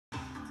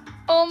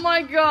Oh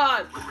my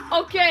god.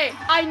 Okay,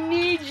 I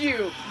need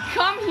you.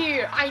 Come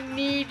here. I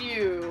need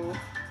you.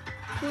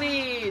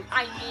 Please,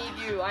 I need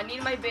you. I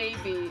need my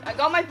baby. I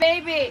got my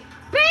baby.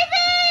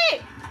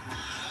 Baby!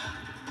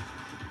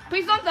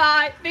 Please don't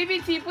die.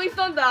 Baby T, please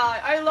don't die.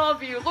 I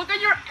love you. Look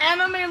at your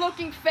anime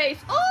looking face.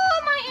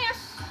 Oh, my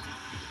ass.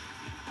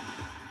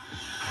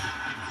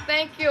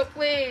 Thank you,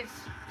 please.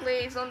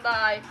 Please don't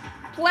die.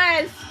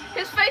 Please.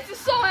 His face is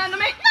so anime.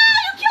 No,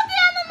 you killed the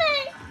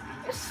anime.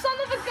 You son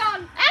of a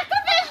gun.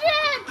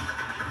 Activision!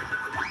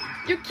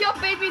 You killed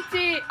Baby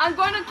T. I'm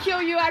going to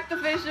kill you,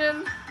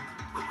 Activision.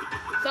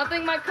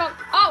 Something might come.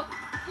 Oh!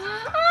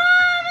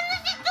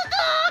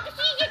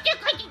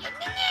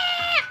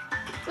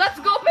 Let's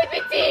go,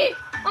 Baby T!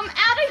 I'm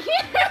out of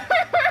here!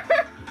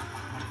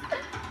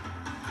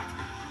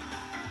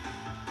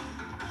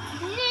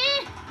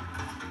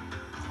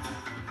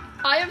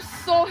 I am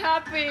so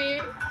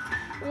happy.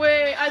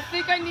 Wait, I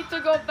think I need to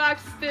go back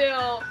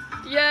still.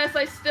 Yes,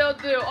 I still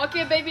do.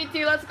 Okay, Baby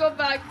T, let's go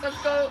back.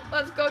 Let's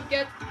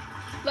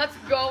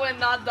go and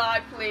not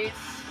die, please.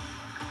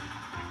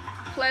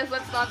 Please,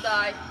 let's not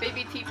die.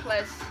 Baby T,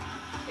 please.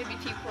 Baby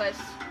T, please.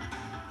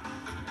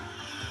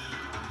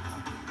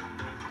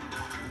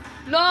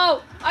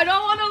 No! I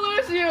don't want to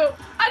lose you!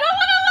 I don't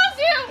want to lose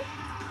you!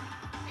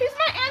 He's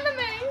my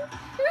enemy!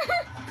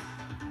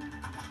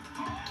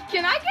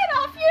 Can I get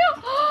off you?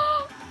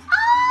 Oh!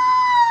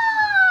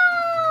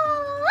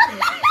 I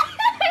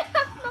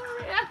have no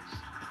reaction.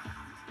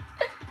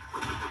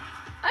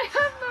 I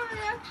have no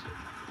reaction.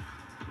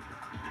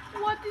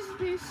 What is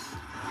this?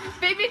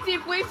 Baby T,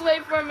 please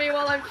wait for me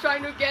while I'm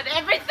trying to get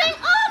everything.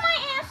 Oh, my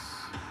ass!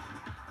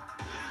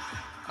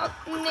 Oh,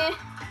 nah.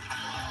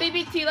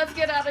 Baby T, let's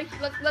get out of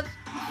here. Let's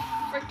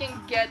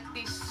freaking get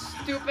these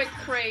stupid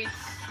crates.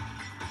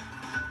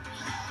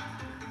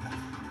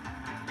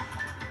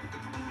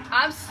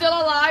 I'm still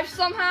alive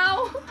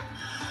somehow.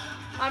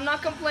 I'm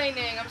not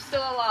complaining. I'm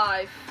still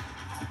alive.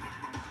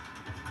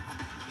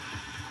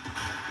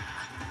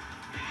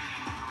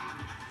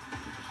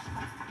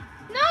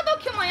 No,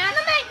 don't kill my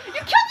anime! You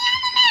killed the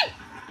anime!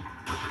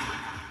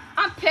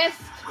 I'm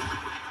pissed.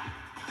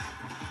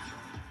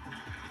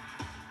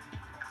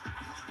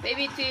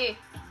 Baby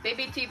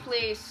T,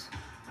 please.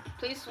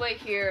 Please wait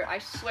here. I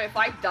swear, if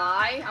I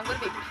die, I'm gonna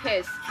be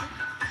pissed.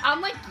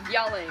 I'm like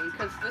yelling,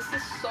 because this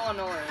is so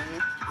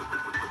annoying.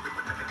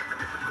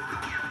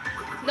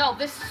 No,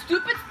 this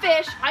stupid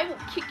fish, I will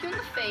kick you in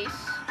the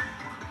face.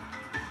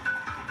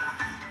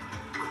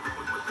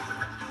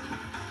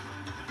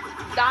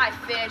 Die,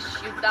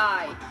 fish, you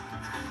die.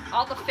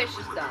 All the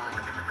fishes die.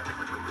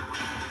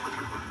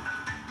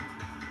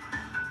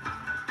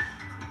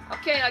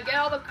 Okay, I get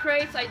all the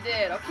crates, I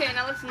did. Okay,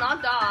 now let's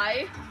not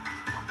die.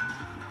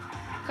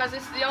 Because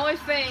it's the only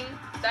thing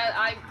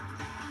that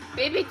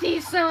Baby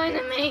T's so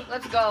into me.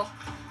 Let's go.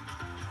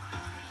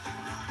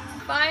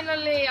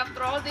 Finally,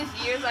 after all these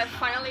years, I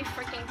finally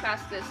freaking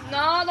passed this.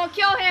 No, don't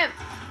kill him!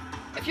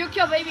 If you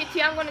kill Baby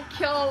T, I'm gonna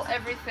kill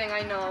everything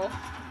I know.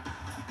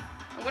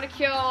 I'm gonna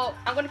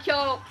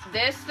kill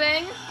this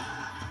thing.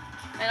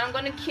 And I'm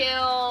gonna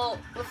kill,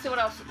 let's see what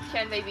else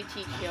can Baby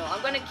T kill.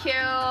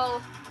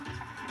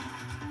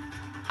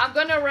 I'm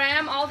gonna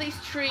ram all these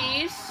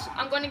trees.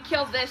 I'm gonna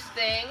kill this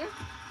thing.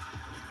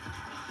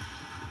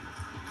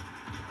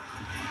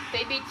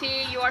 Baby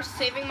T, you are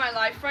saving my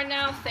life right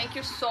now. Thank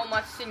you so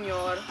much,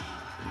 senor.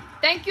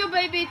 Thank you,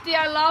 Baby T.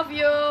 I love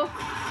you.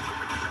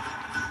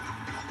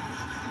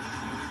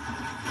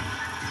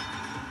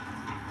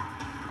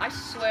 I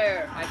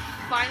swear, I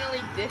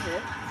finally did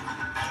it.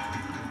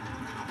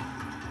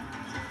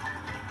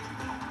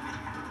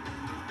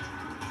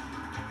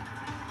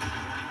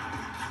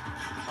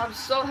 I'm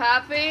so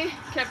happy.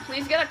 Can I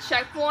please get a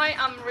checkpoint?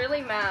 I'm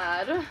really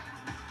mad.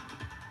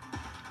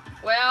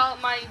 Well,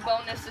 my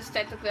bonus is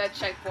technically a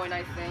checkpoint,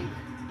 I think.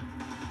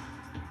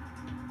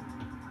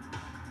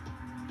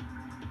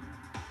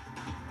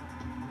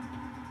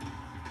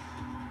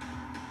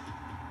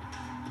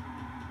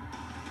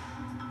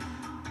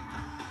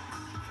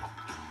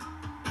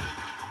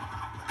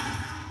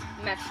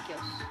 Match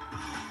skills.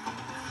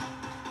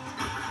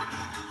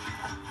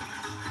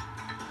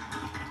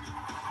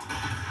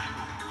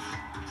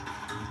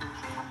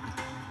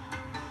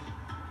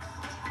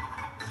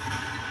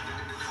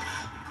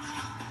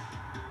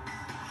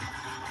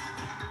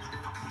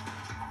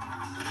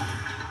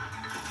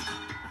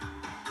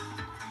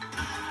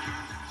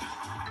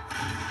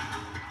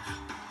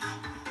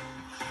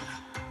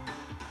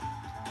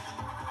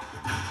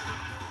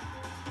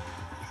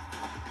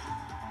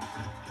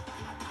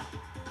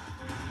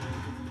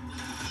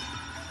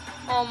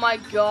 Oh my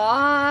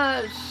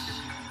gosh!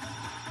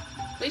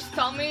 Please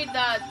tell me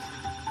that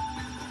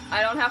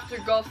I don't have to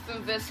go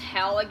through this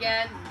hell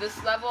again.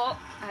 This level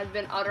has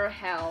been utter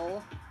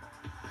hell.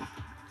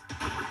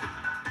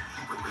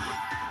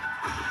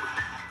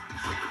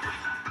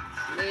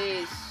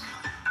 Please.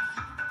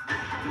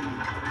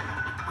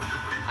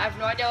 I have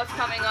no idea what's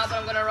coming up, but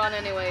I'm gonna run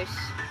anyways.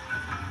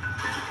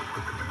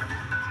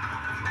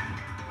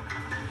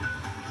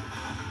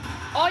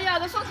 Oh yeah,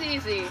 this one's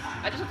easy.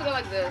 I just have to go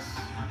like this.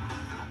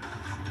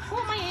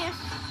 Oh my ass.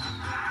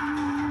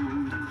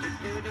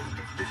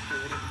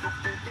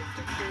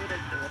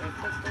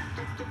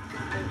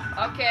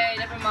 Okay,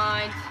 never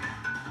mind.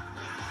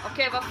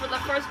 Okay, but for the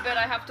first bit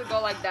I have to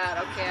go like that.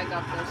 Okay, I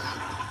got this.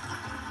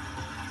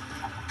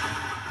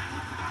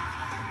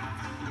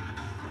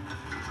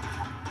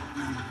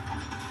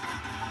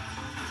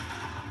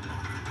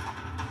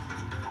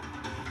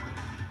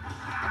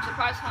 I'm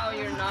surprised how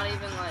you're not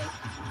even like...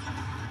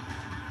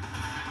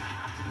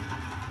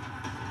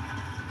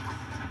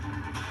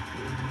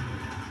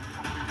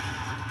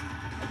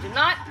 I do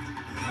not...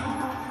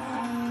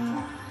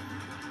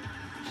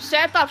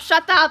 Shut up,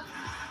 shut up!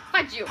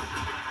 Fight you!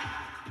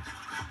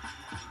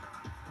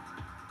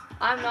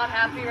 I'm not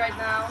happy right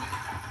now.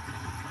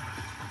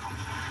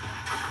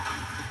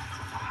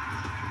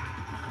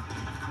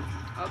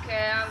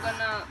 Okay, I'm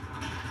gonna...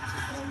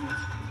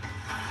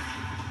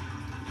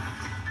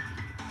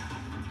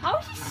 How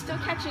is he still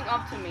catching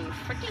up to me?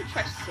 Freaking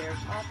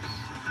Triceratops.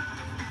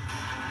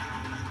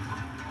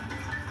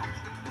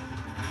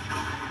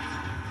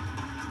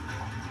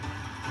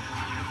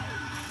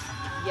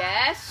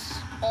 Yes!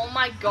 Oh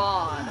my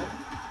god.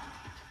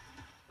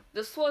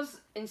 This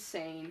was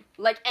insane.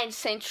 Like,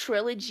 insane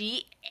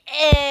trilogy.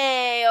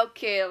 Hey,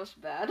 okay, that was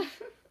bad.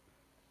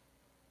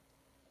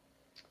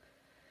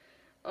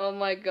 Oh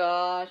my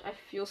gosh, I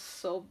feel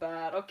so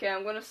bad. Okay,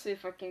 I'm gonna see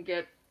if I can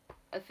get...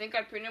 I think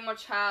I pretty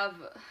much have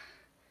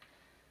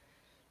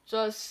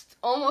just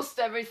almost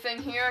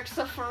everything here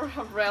except for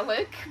a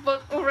relic.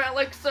 But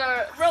relics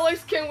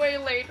can wait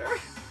later.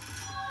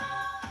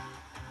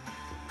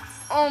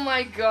 Oh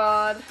my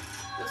god.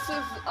 This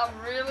is a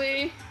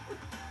really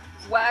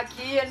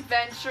wacky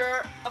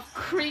adventure of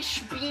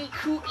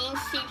Bandicoot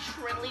Insane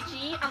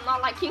Trilogy. I'm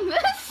not liking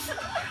this.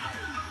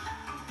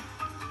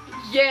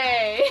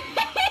 Yay.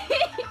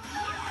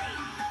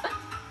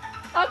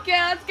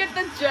 Okay, let's get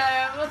the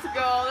gem. Let's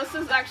go. This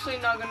is actually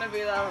not gonna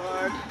be that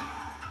hard.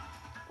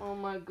 Oh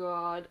my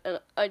god.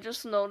 And I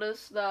just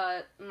noticed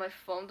that my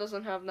phone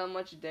doesn't have that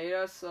much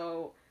data,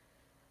 so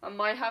I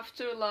might have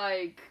to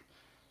like...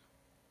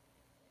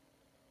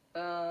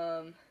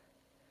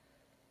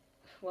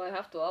 Well, I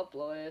have to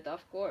upload it,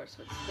 of course,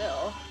 but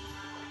still.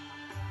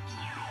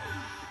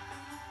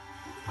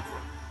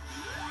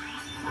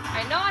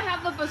 I know I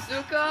have the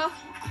bazooka.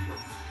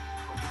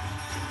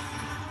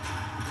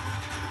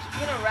 Just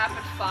gonna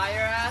rapid fire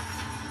at.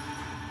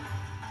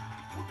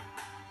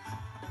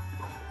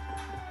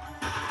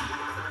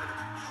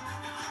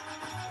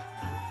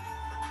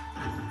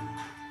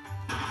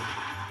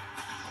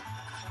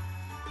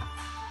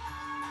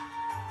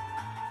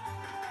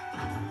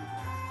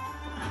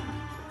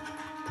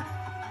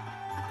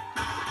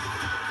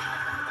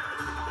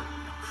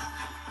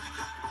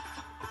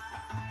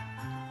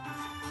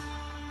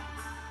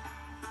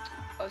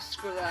 Oh,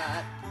 screw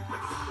that.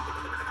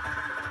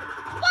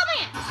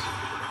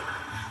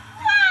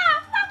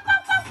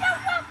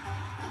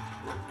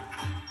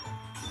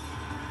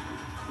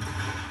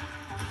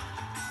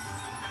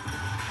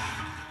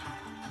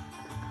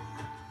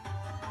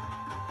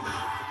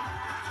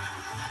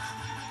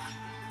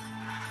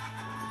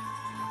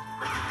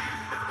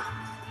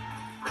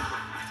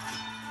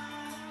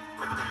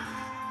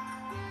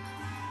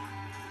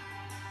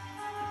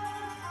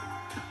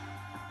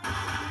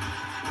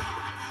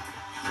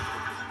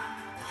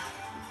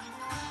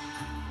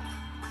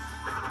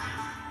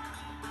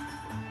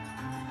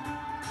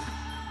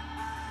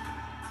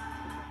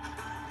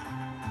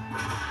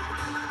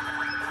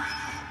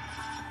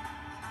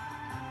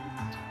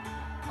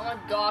 Oh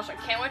my gosh, I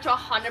can't wait to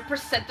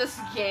 100% this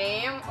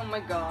game. Oh my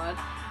god.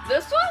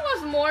 This one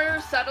was more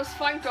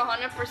satisfying to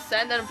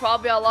 100% than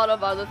probably a lot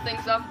of other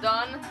things I've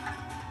done.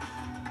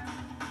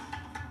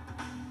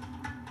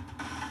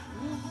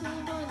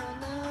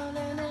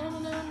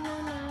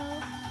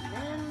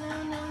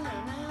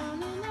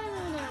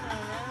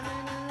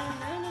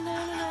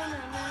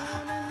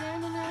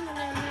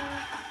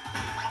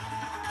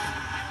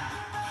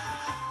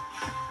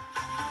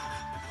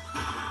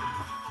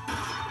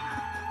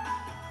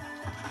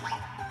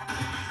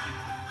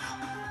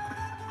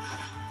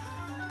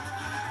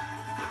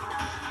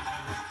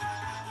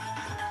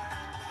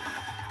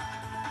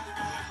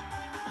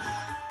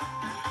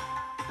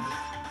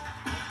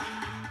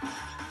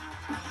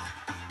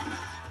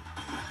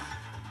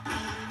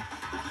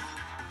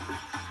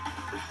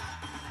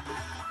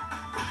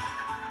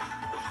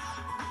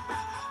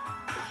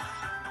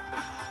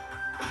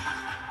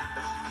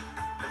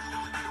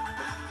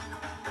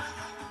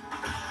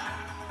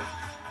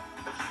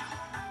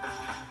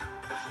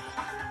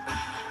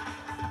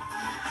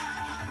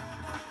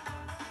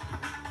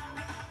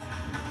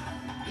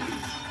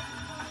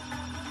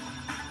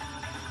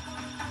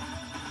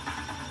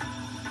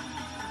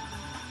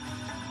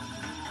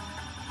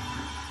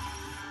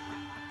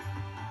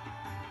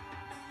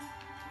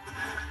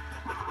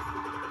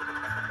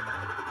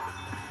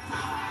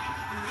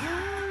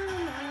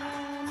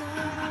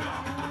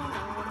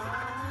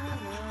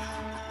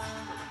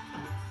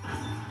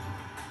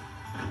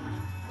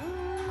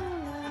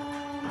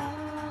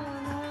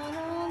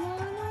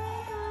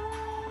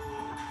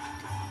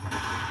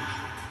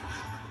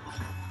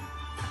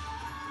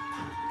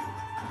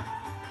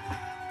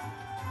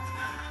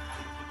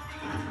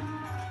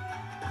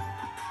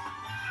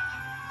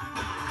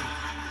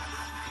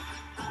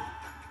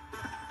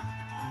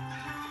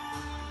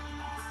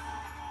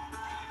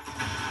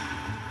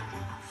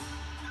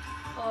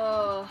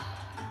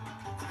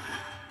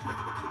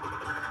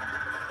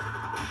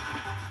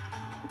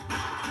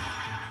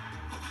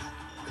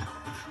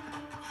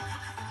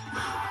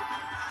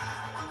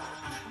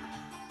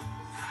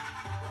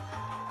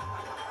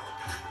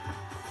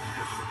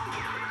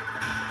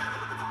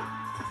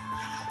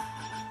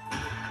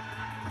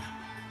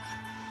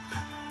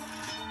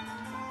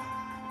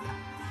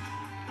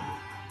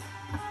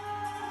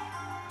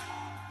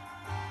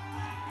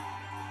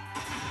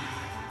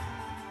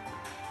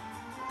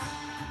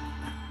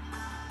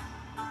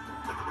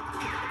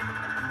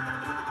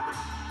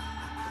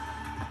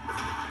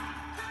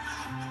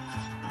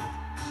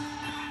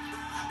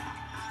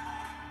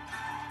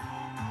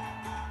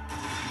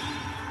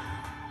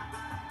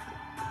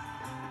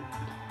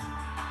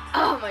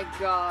 Oh my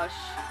gosh.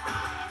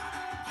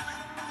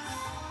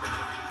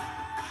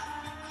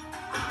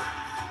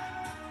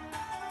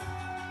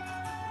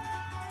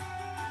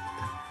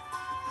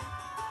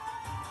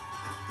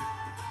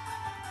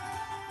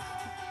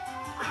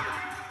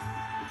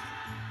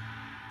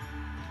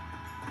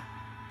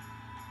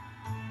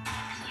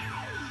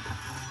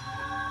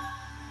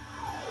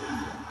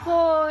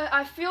 Boy,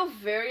 I feel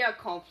very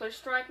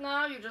accomplished right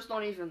now. You just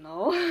don't even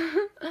know.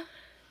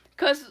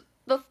 Cause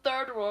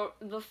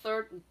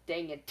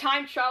dang it,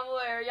 time travel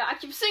area. I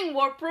keep saying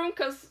warp room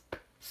cause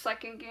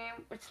second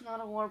game, it's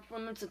not a warp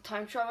room, it's a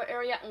time travel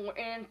area and we're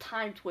in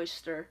Time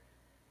Twister.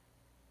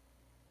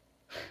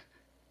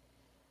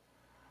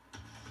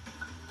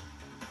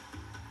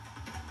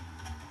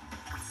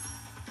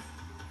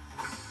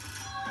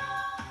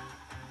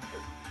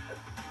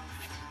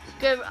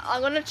 Okay,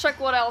 I'm gonna check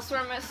what else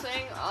we're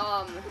missing.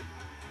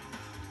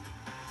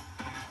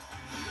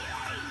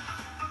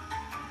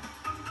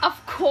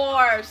 Of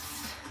course.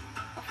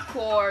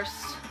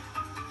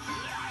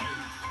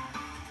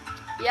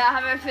 Yeah, I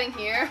have everything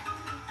here.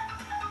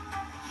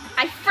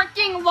 I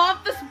freaking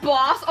love this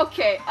boss.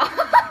 Okay,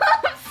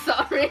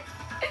 sorry.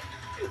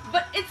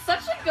 But it's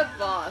such a good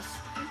boss.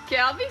 Okay,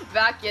 I'll be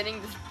back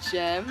getting this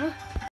gem.